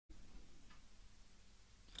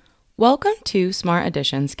Welcome to Smart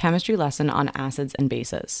Addition's chemistry lesson on acids and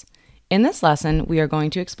bases. In this lesson, we are going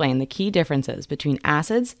to explain the key differences between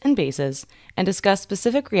acids and bases and discuss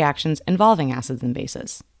specific reactions involving acids and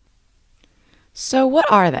bases. So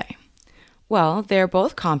what are they? Well, they are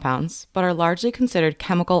both compounds, but are largely considered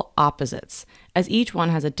chemical opposites, as each one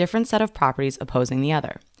has a different set of properties opposing the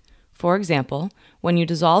other. For example, when you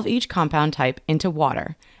dissolve each compound type into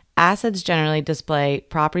water, acids generally display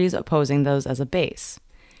properties opposing those as a base.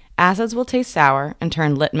 Acids will taste sour and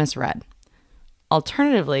turn litmus red.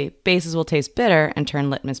 Alternatively, bases will taste bitter and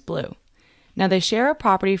turn litmus blue. Now, they share a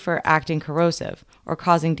property for acting corrosive or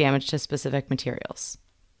causing damage to specific materials.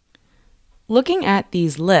 Looking at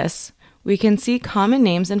these lists, we can see common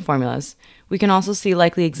names and formulas. We can also see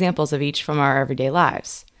likely examples of each from our everyday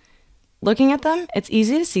lives. Looking at them, it's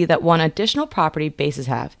easy to see that one additional property bases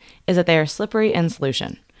have is that they are slippery in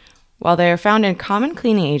solution, while they are found in common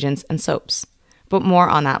cleaning agents and soaps. But more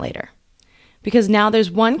on that later. Because now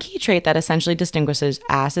there's one key trait that essentially distinguishes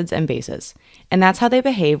acids and bases, and that's how they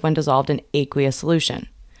behave when dissolved in aqueous solution.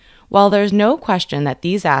 While there's no question that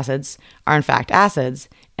these acids are in fact acids,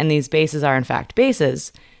 and these bases are in fact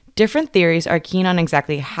bases, different theories are keen on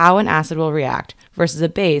exactly how an acid will react versus a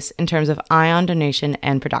base in terms of ion donation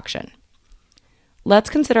and production. Let's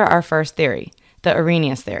consider our first theory, the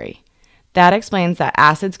Arrhenius theory. That explains that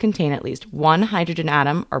acids contain at least one hydrogen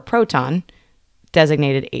atom or proton,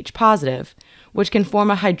 designated H positive, which can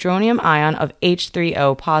form a hydronium ion of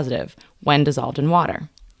H3O positive when dissolved in water.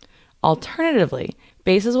 Alternatively,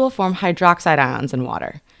 bases will form hydroxide ions in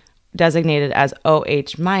water, designated as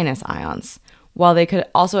OH minus ions, while they could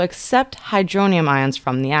also accept hydronium ions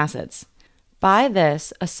from the acids. By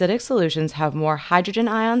this, acidic solutions have more hydrogen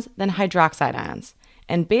ions than hydroxide ions,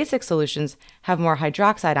 and basic solutions have more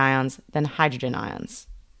hydroxide ions than hydrogen ions.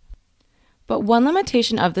 But one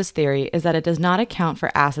limitation of this theory is that it does not account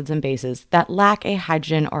for acids and bases that lack a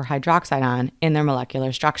hydrogen or hydroxide ion in their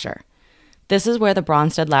molecular structure. This is where the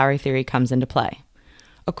Bronsted-Lowry theory comes into play.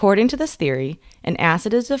 According to this theory, an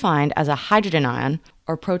acid is defined as a hydrogen ion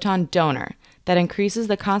or proton donor that increases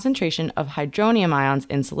the concentration of hydronium ions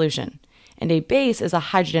in solution, and a base is a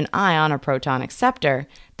hydrogen ion or proton acceptor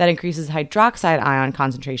that increases hydroxide ion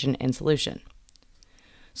concentration in solution.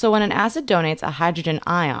 So when an acid donates a hydrogen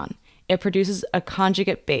ion, it produces a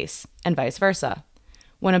conjugate base, and vice versa.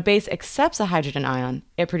 When a base accepts a hydrogen ion,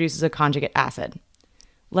 it produces a conjugate acid.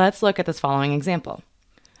 Let's look at this following example.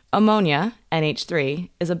 Ammonia, NH3,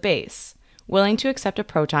 is a base, willing to accept a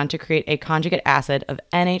proton to create a conjugate acid of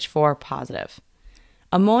NH4 positive.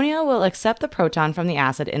 Ammonia will accept the proton from the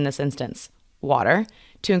acid in this instance, water,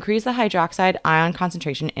 to increase the hydroxide ion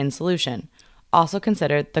concentration in solution, also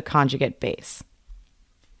considered the conjugate base.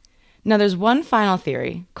 Now there's one final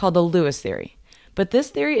theory, called the Lewis theory, but this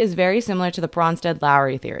theory is very similar to the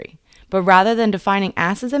Bronsted-Lowry theory. But rather than defining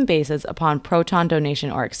acids and bases upon proton donation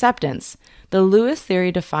or acceptance, the Lewis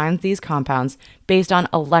theory defines these compounds based on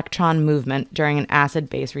electron movement during an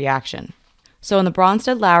acid-base reaction. So in the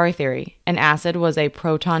Bronsted-Lowry theory, an acid was a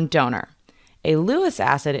proton donor. A Lewis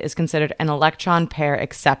acid is considered an electron pair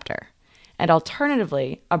acceptor. And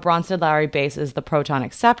alternatively, a Bronsted-Lowry base is the proton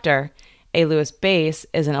acceptor. A Lewis base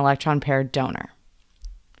is an electron pair donor.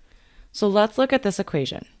 So let's look at this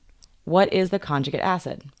equation. What is the conjugate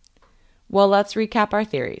acid? Well, let's recap our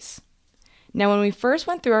theories. Now, when we first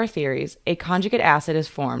went through our theories, a conjugate acid is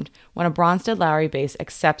formed when a Bronsted-Lowry base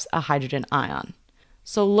accepts a hydrogen ion.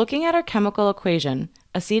 So looking at our chemical equation,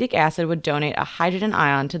 acetic acid would donate a hydrogen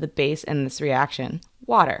ion to the base in this reaction,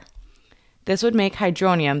 water. This would make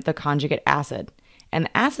hydronium the conjugate acid, and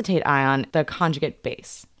the acetate ion the conjugate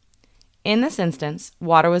base. In this instance,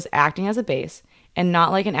 water was acting as a base and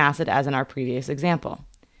not like an acid as in our previous example.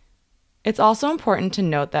 It's also important to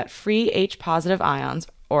note that free H-positive ions,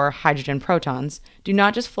 or hydrogen protons, do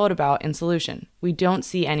not just float about in solution. We don't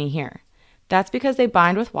see any here. That's because they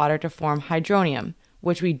bind with water to form hydronium,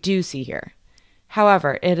 which we do see here.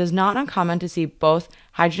 However, it is not uncommon to see both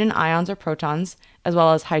hydrogen ions or protons, as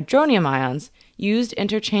well as hydronium ions, used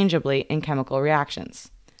interchangeably in chemical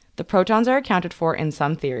reactions. The protons are accounted for in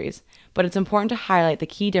some theories, but it's important to highlight the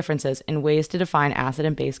key differences in ways to define acid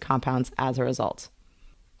and base compounds as a result.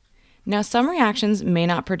 Now, some reactions may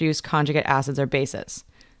not produce conjugate acids or bases.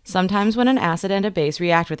 Sometimes when an acid and a base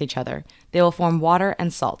react with each other, they will form water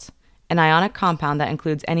and salt, an ionic compound that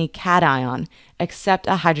includes any cation except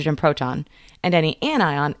a hydrogen proton, and any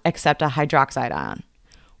anion except a hydroxide ion.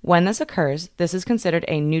 When this occurs, this is considered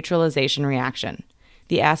a neutralization reaction.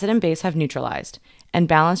 The acid and base have neutralized and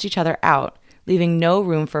balanced each other out, leaving no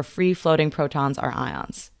room for free-floating protons or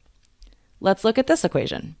ions. Let's look at this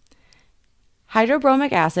equation.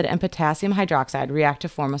 Hydrobromic acid and potassium hydroxide react to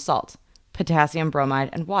form a salt, potassium bromide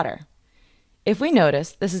and water. If we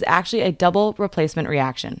notice, this is actually a double replacement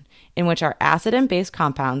reaction in which our acid and base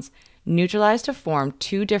compounds neutralize to form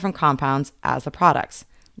two different compounds as the products,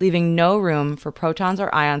 leaving no room for protons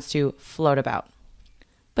or ions to float about.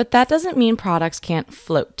 But that doesn't mean products can't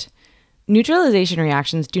float. Neutralization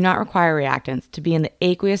reactions do not require reactants to be in the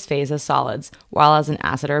aqueous phase as solids while as an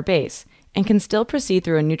acid or a base, and can still proceed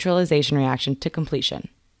through a neutralization reaction to completion.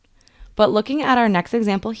 But looking at our next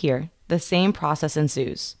example here, the same process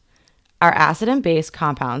ensues. Our acid and base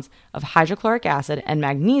compounds of hydrochloric acid and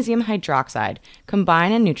magnesium hydroxide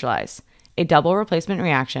combine and neutralize, a double replacement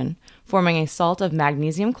reaction, forming a salt of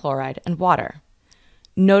magnesium chloride and water.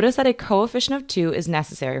 Notice that a coefficient of 2 is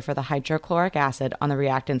necessary for the hydrochloric acid on the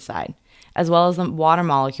reactant side, as well as the water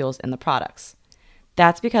molecules in the products.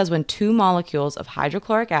 That's because when two molecules of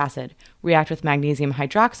hydrochloric acid react with magnesium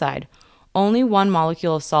hydroxide, only one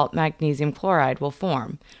molecule of salt magnesium chloride will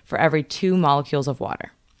form for every 2 molecules of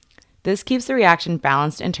water. This keeps the reaction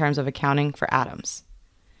balanced in terms of accounting for atoms.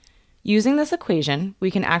 Using this equation, we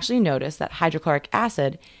can actually notice that hydrochloric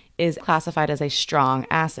acid is classified as a strong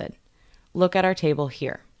acid. Look at our table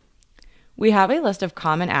here. We have a list of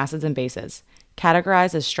common acids and bases,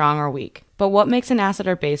 categorized as strong or weak. But what makes an acid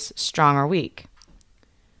or base strong or weak?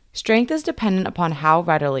 Strength is dependent upon how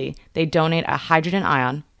readily they donate a hydrogen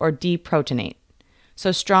ion or deprotonate.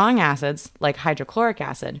 So strong acids, like hydrochloric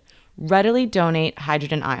acid, readily donate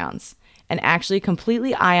hydrogen ions and actually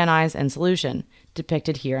completely ionize in solution,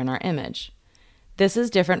 depicted here in our image. This is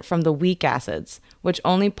different from the weak acids, which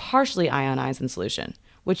only partially ionize in solution,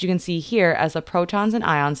 which you can see here as the protons and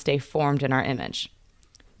ions stay formed in our image.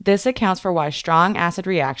 This accounts for why strong acid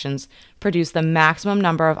reactions produce the maximum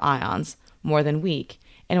number of ions, more than weak,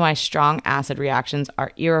 and why strong acid reactions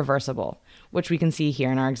are irreversible, which we can see here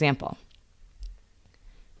in our example.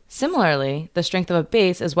 Similarly, the strength of a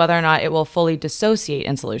base is whether or not it will fully dissociate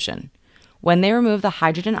in solution. When they remove the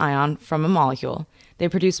hydrogen ion from a molecule, they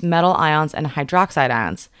produce metal ions and hydroxide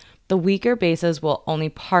ions. The weaker bases will only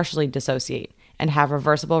partially dissociate and have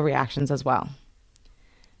reversible reactions as well.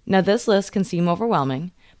 Now, this list can seem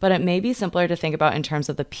overwhelming, but it may be simpler to think about in terms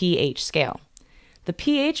of the pH scale. The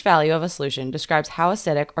pH value of a solution describes how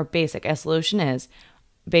acidic or basic a solution is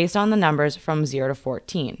based on the numbers from 0 to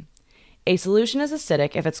 14. A solution is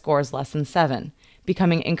acidic if it scores less than 7,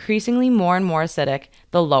 becoming increasingly more and more acidic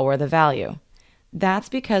the lower the value. That's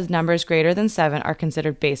because numbers greater than 7 are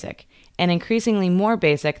considered basic, and increasingly more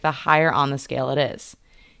basic the higher on the scale it is.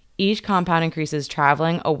 Each compound increases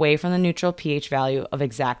traveling away from the neutral pH value of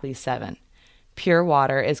exactly 7. Pure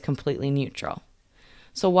water is completely neutral.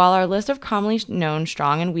 So while our list of commonly known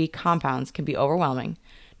strong and weak compounds can be overwhelming,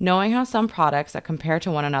 knowing how some products that compare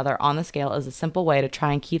to one another on the scale is a simple way to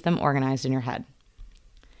try and keep them organized in your head.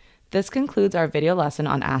 This concludes our video lesson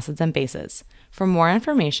on acids and bases. For more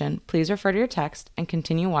information, please refer to your text and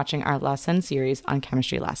continue watching our lesson series on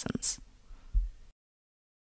chemistry lessons.